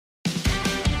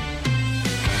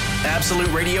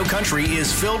Absolute Radio Country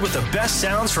is filled with the best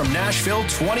sounds from Nashville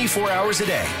 24 hours a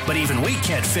day. But even we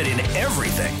can't fit in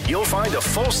everything. You'll find a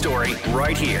full story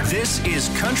right here. This is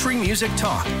Country Music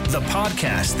Talk, the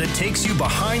podcast that takes you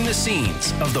behind the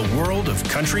scenes of the world of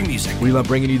country music. We love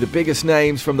bringing you the biggest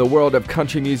names from the world of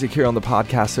country music here on the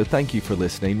podcast, so thank you for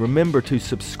listening. Remember to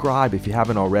subscribe if you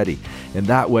haven't already, and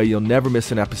that way you'll never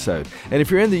miss an episode. And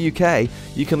if you're in the UK,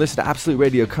 you can listen to Absolute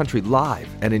Radio Country live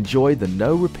and enjoy the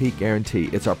no repeat guarantee.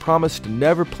 It's our promise to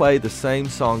never play the same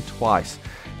song twice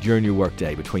during your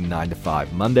workday between 9 to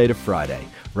 5, Monday to Friday.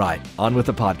 Right, on with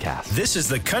the podcast. This is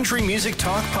the Country Music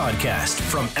Talk podcast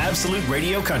from Absolute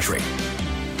Radio Country.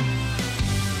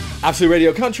 Absolute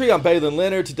Radio Country, I'm Baylen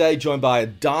Leonard, today joined by a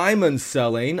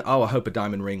diamond-selling, I hope a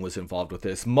diamond ring was involved with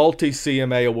this,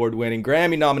 multi-CMA award-winning,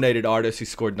 Grammy Nominated artist who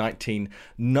scored 19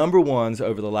 number ones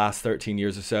over the last 13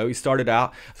 years or so. He started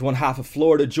out as one half of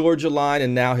Florida Georgia line,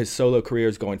 and now his solo career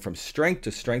is going from strength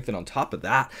to strength, and on top of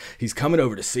that, he's coming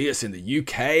over to see us in the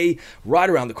UK, right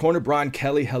around the corner. Brian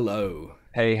Kelley, hello.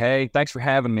 Hey, thanks for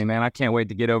having me, man. I can't wait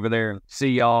to get over there and see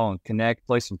y'all and connect,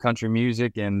 play some country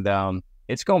music, and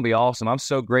it's going to be awesome. I'm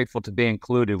so grateful to be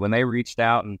included. When they reached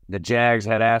out and the Jags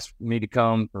had asked me to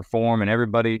come perform and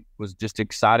everybody was just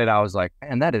excited, I was like,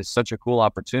 man, that is such a cool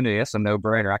opportunity. That's a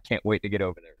no-brainer. I can't wait to get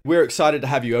over there. We're excited to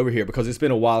have you over here because it's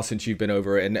been a while since you've been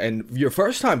over, and your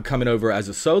first time coming over as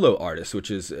a solo artist, which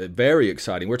is very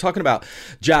exciting. We're talking about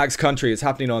Jags Country. It's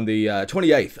happening on the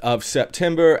 28th of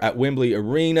September at Wembley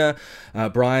Arena.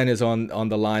 Brian is on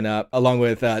the lineup along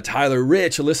with Tyler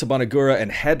Rich, Alyssa Bonagura,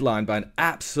 and headlined by an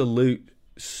absolute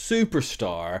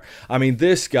superstar. I mean,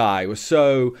 this guy was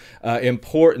so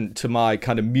important to my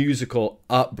kind of musical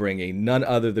upbringing, none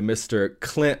other than Mr.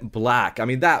 Clint Black. I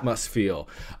mean, that must feel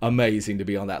amazing to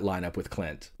be on that lineup with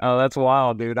Clint. Oh, that's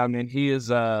wild, dude. I mean, he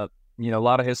is, a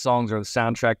lot of his songs are the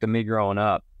soundtrack to me growing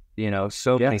up.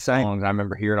 So many songs I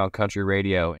remember hearing on country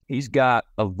radio. He's got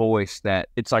a voice that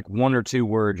it's like one or two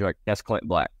words, you're like, that's Clint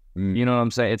Black. You know what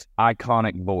I'm saying? It's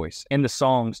iconic voice. And the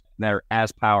songs that are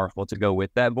as powerful to go with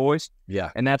that voice.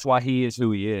 Yeah. And that's why he is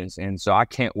who he is. And so I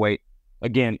can't wait.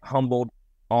 Again, humbled,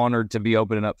 honored to be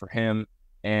opening up for him.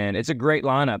 And it's a great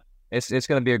lineup. It's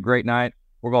going to be a great night.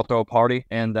 We're going to throw a party,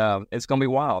 and it's going to be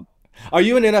wild. Are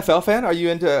you an NFL fan? Are you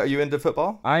into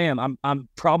football? I am. I'm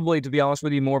probably, to be honest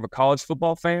with you, more of a college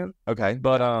football fan. Okay.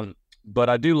 But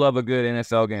I do love a good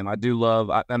NFL game. I do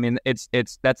love. I mean, it's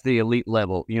that's the elite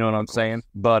level. You know what I'm saying?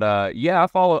 But I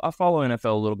follow NFL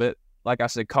a little bit. Like I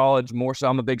said, college more so.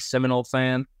 I'm a big Seminole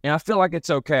fan, and I feel like it's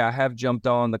okay. I have jumped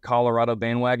on the Colorado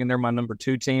bandwagon. They're my number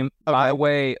 2 team by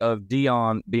way of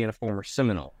Dion being a former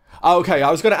Seminole. Okay, I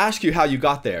was going to ask you how you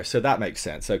got there, so that makes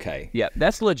sense. Okay. Yeah,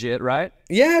 that's legit, right?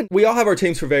 Yeah, we all have our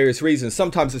teams for various reasons.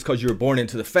 Sometimes it's because you were born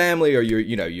into the family, or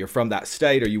you're from that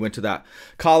state, or you went to that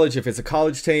college if it's a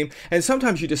college team. And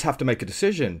sometimes you just have to make a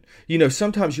decision.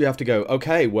 Sometimes you have to go,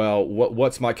 okay, well,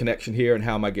 what's my connection here, and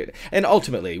how am I getting? And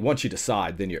ultimately, once you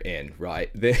decide, then you're in, right?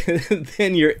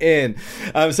 Then you're in.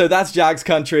 So that's Jags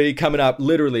Country coming up,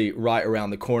 literally right around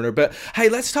the corner. But hey,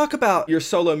 let's talk about your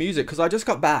solo music, because I just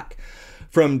got back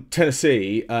from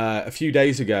Tennessee a few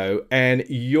days ago, and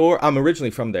I'm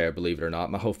originally from there, believe it or not.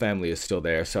 My whole family is still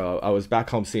there, so I was back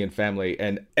home seeing family,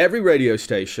 and every radio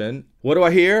station, what do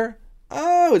I hear?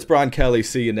 Oh, it's Brian Kelley,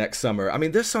 See You Next Summer. I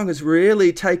mean, this song has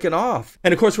really taken off.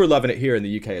 And of course, we're loving it here in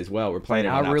the UK as well. We're playing it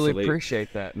on really Absolute.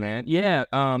 Appreciate that, man. Yeah,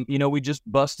 we just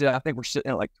busted, I think we're sitting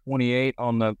at like 28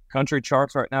 on the country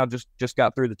charts right now. Just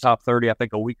got through the top 30, I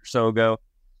think a week or so ago.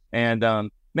 And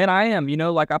man, I am,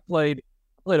 I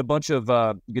played a bunch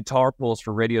of guitar pulls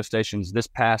for radio stations this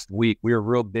past week. We were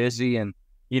real busy, and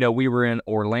we were in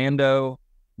Orlando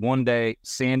one day,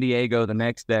 San Diego the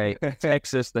next day,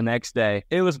 Texas the next day.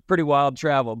 It was pretty wild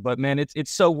travel, but man,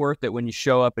 it's so worth it when you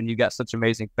show up and you got such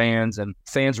amazing fans and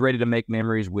fans ready to make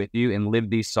memories with you and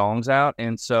live these songs out.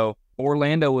 And so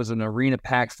Orlando was an arena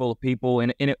packed full of people,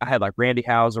 and I had like Randy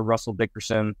Houser, Russell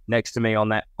Dickerson next to me on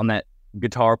that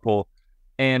guitar pull.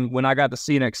 And when I got to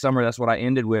See You Next Summer, that's what I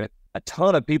ended with. A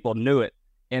ton of people knew it.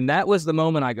 And that was the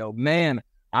moment I go, man,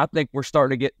 I think we're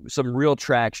starting to get some real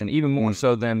traction, even more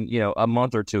so than, a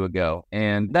month or two ago.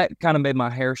 And that kind of made my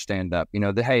hair stand up,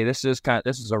 hey, this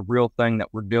is a real thing that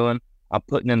we're doing. I'm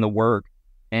putting in the work,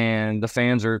 and the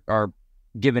fans are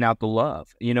giving out the love.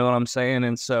 You know what I'm saying?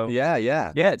 And so, yeah,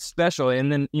 it's special.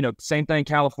 And then, same thing,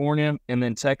 California and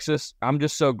then Texas. I'm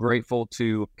just so grateful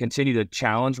to continue to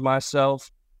challenge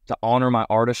myself, to honor my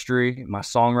artistry, my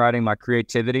songwriting, my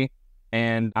creativity.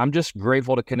 And I'm just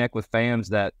grateful to connect with fans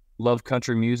that love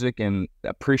country music and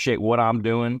appreciate what I'm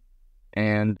doing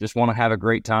and just want to have a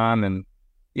great time. And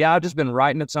yeah, I've just been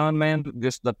writing a ton, man.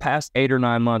 Just the past 8 or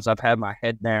 9 months, I've had my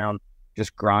head down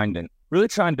just grinding, really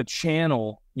trying to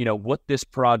channel, what this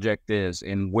project is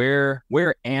and where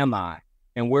am I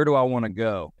and where do I want to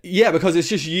go? Yeah, because it's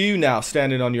just you now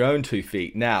standing on your own 2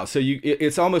 feet now. So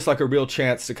it's almost like a real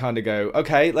chance to kind of go,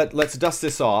 okay, let's dust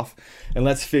this off and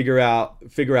let's figure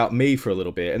out me for a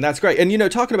little bit. And that's great.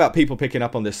 And, talking about people picking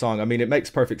up on this song, I mean, it makes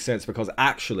perfect sense because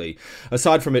actually,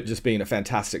 aside from it just being a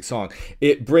fantastic song,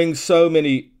 it brings so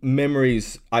many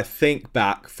memories, I think,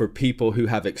 back for people who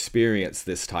have experienced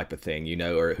this type of thing,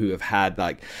 or who have had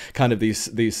like kind of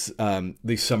these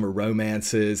summer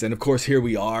romances. And of course, here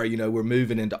we are, we're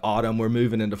moving into autumn, we're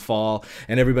moving into fall,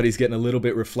 and everybody's getting a little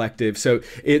bit reflective. So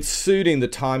it's suiting the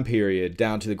time period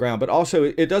down to the ground, but also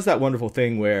it does that wonderful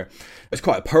thing where it's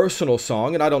quite a personal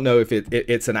song. And I don't know if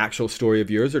it's an actual story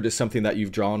of yours or just something that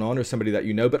you've drawn on or somebody that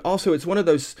you know, but also it's one of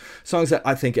those songs that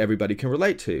I think everybody can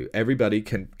relate to. Everybody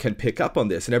can pick up on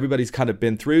this, and everybody's kind of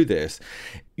been through this.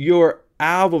 Your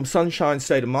album, Sunshine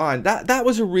State of Mind, that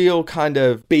was a real kind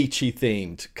of beachy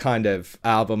themed kind of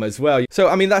album as well. So,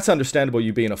 I mean, that's understandable,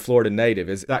 you being a Florida native.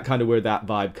 Is that kind of where that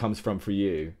vibe comes from for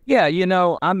you? Yeah,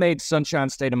 I made Sunshine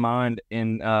State of Mind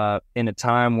in a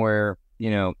time where,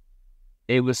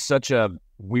 it was such a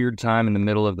weird time in the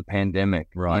middle of the pandemic.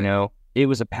 Right. It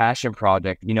was a passion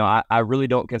project. I really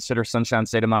don't consider Sunshine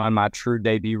State of Mind my true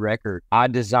debut record. I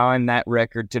designed that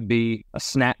record to be a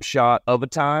snapshot of a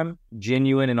time,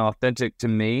 genuine and authentic to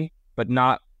me, but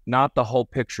not the whole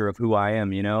picture of who I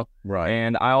am, Right.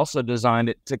 And I also designed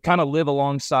it to kind of live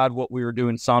alongside what we were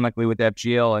doing sonically with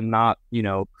FGL and not,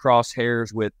 cross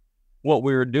hairs with what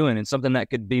we were doing and something that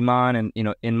could be mine.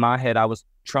 And, in my head, I was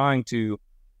trying to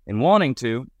and wanting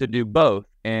to do both.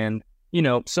 And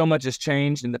so much has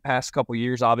changed in the past couple of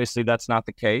years. Obviously, that's not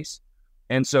the case.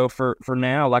 And so for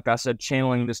now, like I said,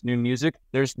 channeling this new music,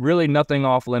 there's really nothing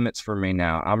off limits for me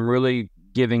now. I'm really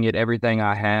giving it everything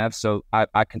I have. So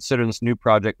I consider this new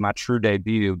project my true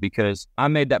debut because I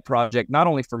made that project not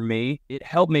only for me, it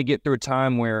helped me get through a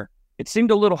time where it seemed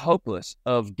a little hopeless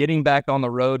of getting back on the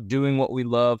road, doing what we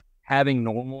love, having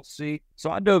normalcy.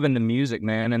 So I dove into music,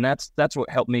 man, and that's what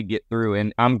helped me get through.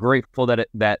 And I'm grateful that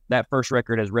that first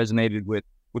record has resonated with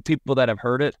people that have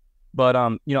heard it. But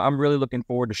I'm really looking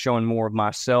forward to showing more of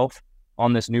myself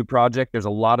on this new project. There's a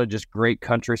lot of just great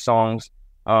country songs.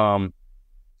 And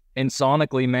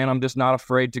sonically, man, I'm just not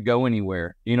afraid to go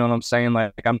anywhere. You know what I'm saying?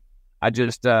 Like I'm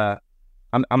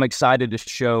excited to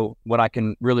show what I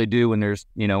can really do when there's,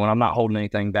 when I'm not holding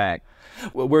anything back.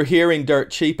 Well, we're hearing Dirt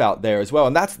Cheap out there as well,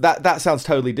 and that sounds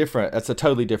totally different. That's a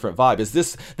totally different vibe. Is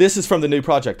this is from the new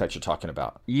project that you're talking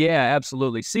about? Yeah,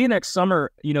 absolutely. See You Next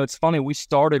Summer, it's funny, we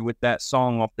started with that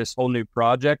song off this whole new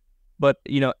project, but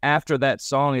after that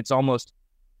song, it's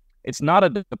not a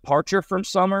departure from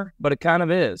summer, but it kind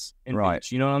of is. Right.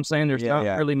 Beach, you know what I'm saying? There's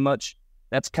not really much.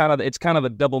 It's kind of a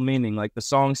double meaning, like the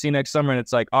song "See You Next Summer," and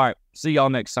it's like, all right, see y'all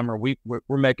next summer. We're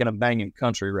making a banging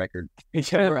country record.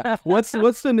 Yeah. What's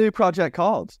the new project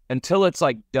called? Until it's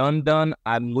like done,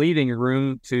 I'm leaving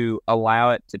room to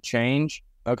allow it to change.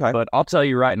 Okay, but I'll tell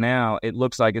you right now, it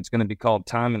looks like it's going to be called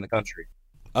 "Time in the Country."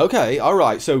 Okay, all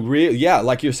right. So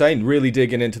like you're saying, really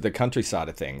digging into the country side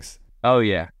of things. Oh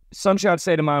yeah, Sunshine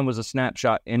State of Mind was a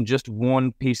snapshot in just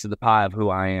one piece of the pie of who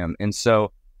I am, and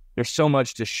so. There's so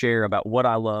much to share about what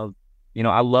I love.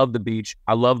 I love the beach.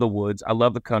 I love the woods. I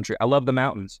love the country. I love the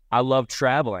mountains. I love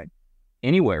traveling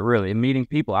anywhere, really, and meeting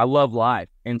people. I love life.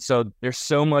 And so there's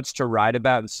so much to write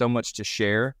about and so much to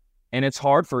share. And it's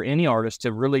hard for any artist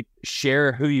to really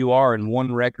share who you are in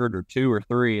one record or two or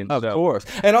three. And of course.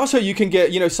 And also you can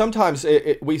get, sometimes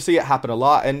we see it happen a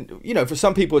lot. And, for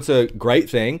some people it's a great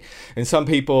thing. And some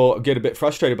people get a bit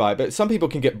frustrated by it. But some people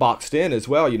can get boxed in as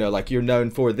well, like you're known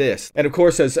for this. And of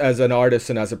course, as an artist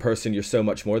and as a person, you're so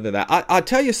much more than that. I'll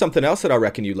tell you something else that I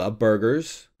reckon you love,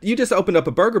 burgers. You just opened up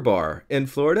a burger bar in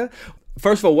Florida.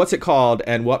 First of all, what's it called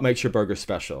and what makes your burger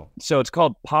special? So it's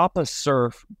called Papa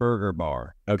Surf Burger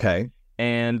Bar. Okay.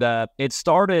 And it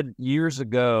started years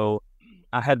ago.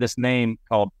 I had this name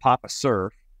called Papa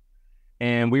Surf,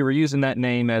 and we were using that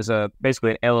name as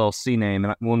basically an LLC name.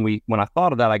 And when I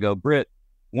thought of that, I go, Britt,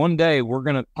 one day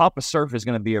Papa Surf is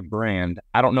going to be a brand.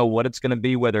 I don't know what it's going to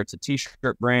be, whether it's a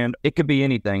t-shirt brand. It could be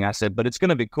anything, I said, but it's going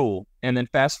to be cool. And then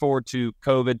fast forward to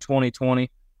COVID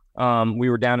 2020, we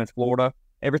were down in Florida.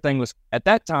 Everything was, at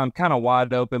that time, kind of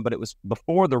wide open, but it was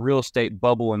before the real estate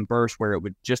bubble and burst where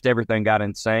everything got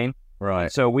insane.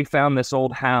 Right. So we found this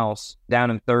old house down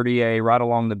in 30A right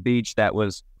along the beach that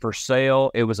was for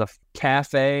sale. It was a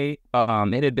cafe.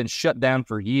 It had been shut down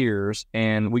for years,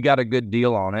 and we got a good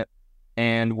deal on it.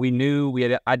 And we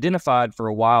had identified for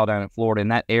a while down in Florida in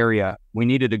that area, we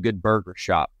needed a good burger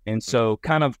shop. And so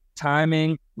kind of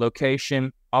timing,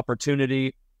 location,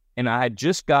 opportunity, And I had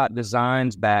just got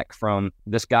designs back from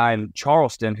this guy in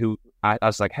Charleston who I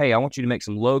was like, hey, I want you to make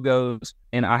some logos.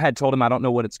 And I had told him I don't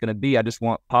know what it's going to be. I just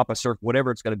want Papa Surf,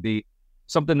 whatever it's going to be,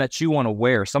 something that you want to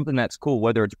wear, something that's cool,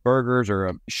 whether it's burgers or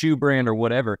a shoe brand or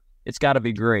whatever. It's got to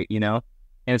be great, you know,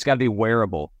 and it's got to be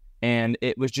wearable. And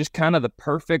it was just kind of the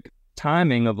perfect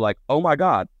timing of like, oh my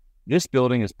God, this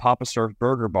building is Papa Surf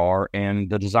Burger Bar and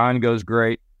the design goes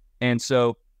great. And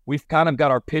so we've kind of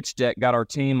got our pitch deck, got our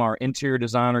team, our interior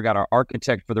designer, got our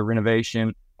architect for the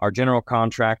renovation, our general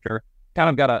contractor,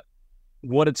 kind of got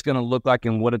what it's going to look like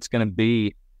and what it's going to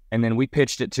be. And then we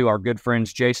pitched it to our good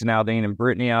friends, Jason Aldean and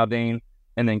Brittany Aldean,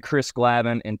 and then Chris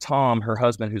Glavin and Tom, her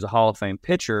husband, who's a Hall of Fame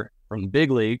pitcher from the big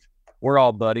league. We're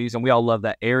all buddies and we all love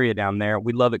that area down there.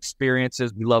 We love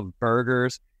experiences. We love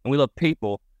burgers and we love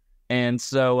people. And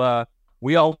so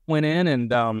we all went in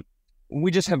and we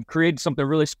just have created something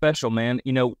really special, man.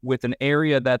 You know, with an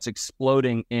area that's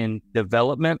exploding in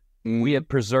development, we have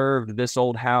preserved this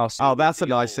old house. Oh, that's a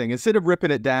nice thing. Instead of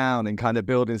ripping it down and kind of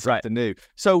building something new.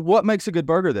 So what makes a good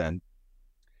burger then?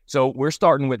 So we're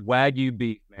starting with Wagyu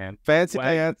beef, man. Fancy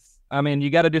pants. I mean, you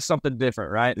got to do something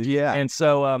different, right? Yeah. And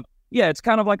so, yeah, it's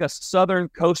kind of like a southern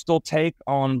coastal take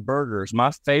on burgers.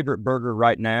 My favorite burger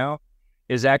right now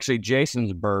is actually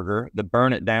Jason's burger, the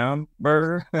Burn It Down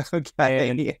burger. Okay.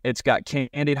 And it's got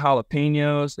candied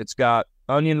jalapenos. It's got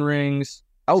onion rings.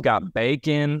 It's got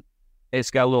bacon.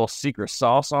 It's got a little secret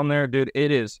sauce on there, dude.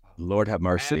 It is, Lord have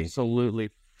mercy, absolutely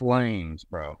flames,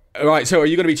 bro. All right, so are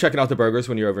you going to be checking out the burgers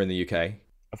when you're over in the UK?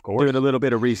 Of course. Doing a little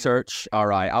bit of research. All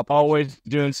right. I'll always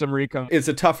doing some recon. It's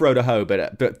a tough road to hoe,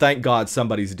 but thank God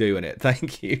somebody's doing it.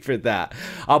 Thank you for that.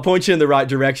 I'll point you in the right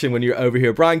direction when you're over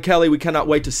here. Brian Kelley, we cannot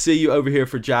wait to see you over here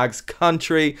for Jags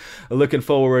Country. Looking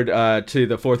forward to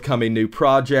the forthcoming new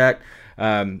project.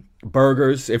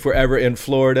 Burgers, if we're ever in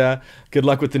Florida. Good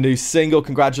luck with the new single.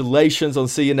 Congratulations on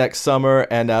See You Next Summer.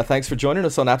 And thanks for joining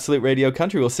us on Absolute Radio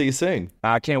Country. We'll see you soon.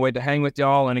 I can't wait to hang with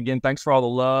y'all. And again, thanks for all the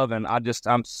love. And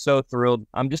I'm so thrilled.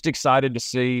 I'm just excited to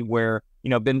see where, you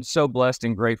know, been so blessed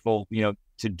and grateful, you know,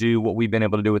 to do what we've been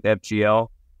able to do with FGL.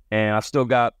 And I've still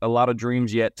got a lot of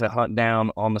dreams yet to hunt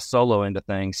down on the solo end of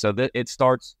things. So that it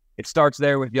starts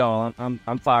there with y'all.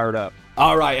 I'm fired up.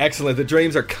 All right, excellent. The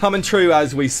dreams are coming true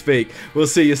as we speak. We'll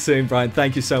see you soon, Brian.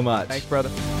 Thank you so much. Thanks, brother.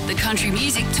 The Country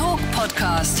Music Talk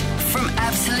podcast from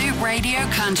Absolute Radio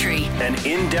Country. An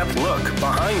in-depth look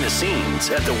behind the scenes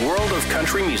at the world of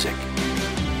country music.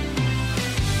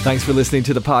 Thanks for listening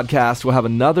to the podcast. We'll have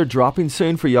another dropping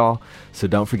soon for y'all, so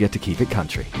don't forget to keep it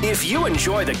country. If you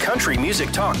enjoy the Country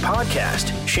Music Talk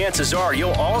podcast, chances are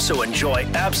you'll also enjoy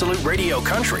Absolute Radio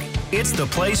Country. It's the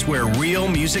place where real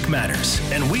music matters,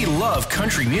 and we love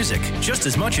country music just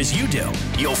as much as you do.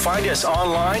 You'll find us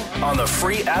online on the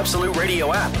free Absolute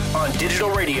Radio app, on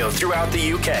digital radio throughout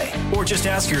the UK, or just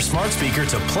ask your smart speaker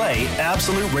to play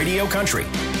Absolute Radio Country.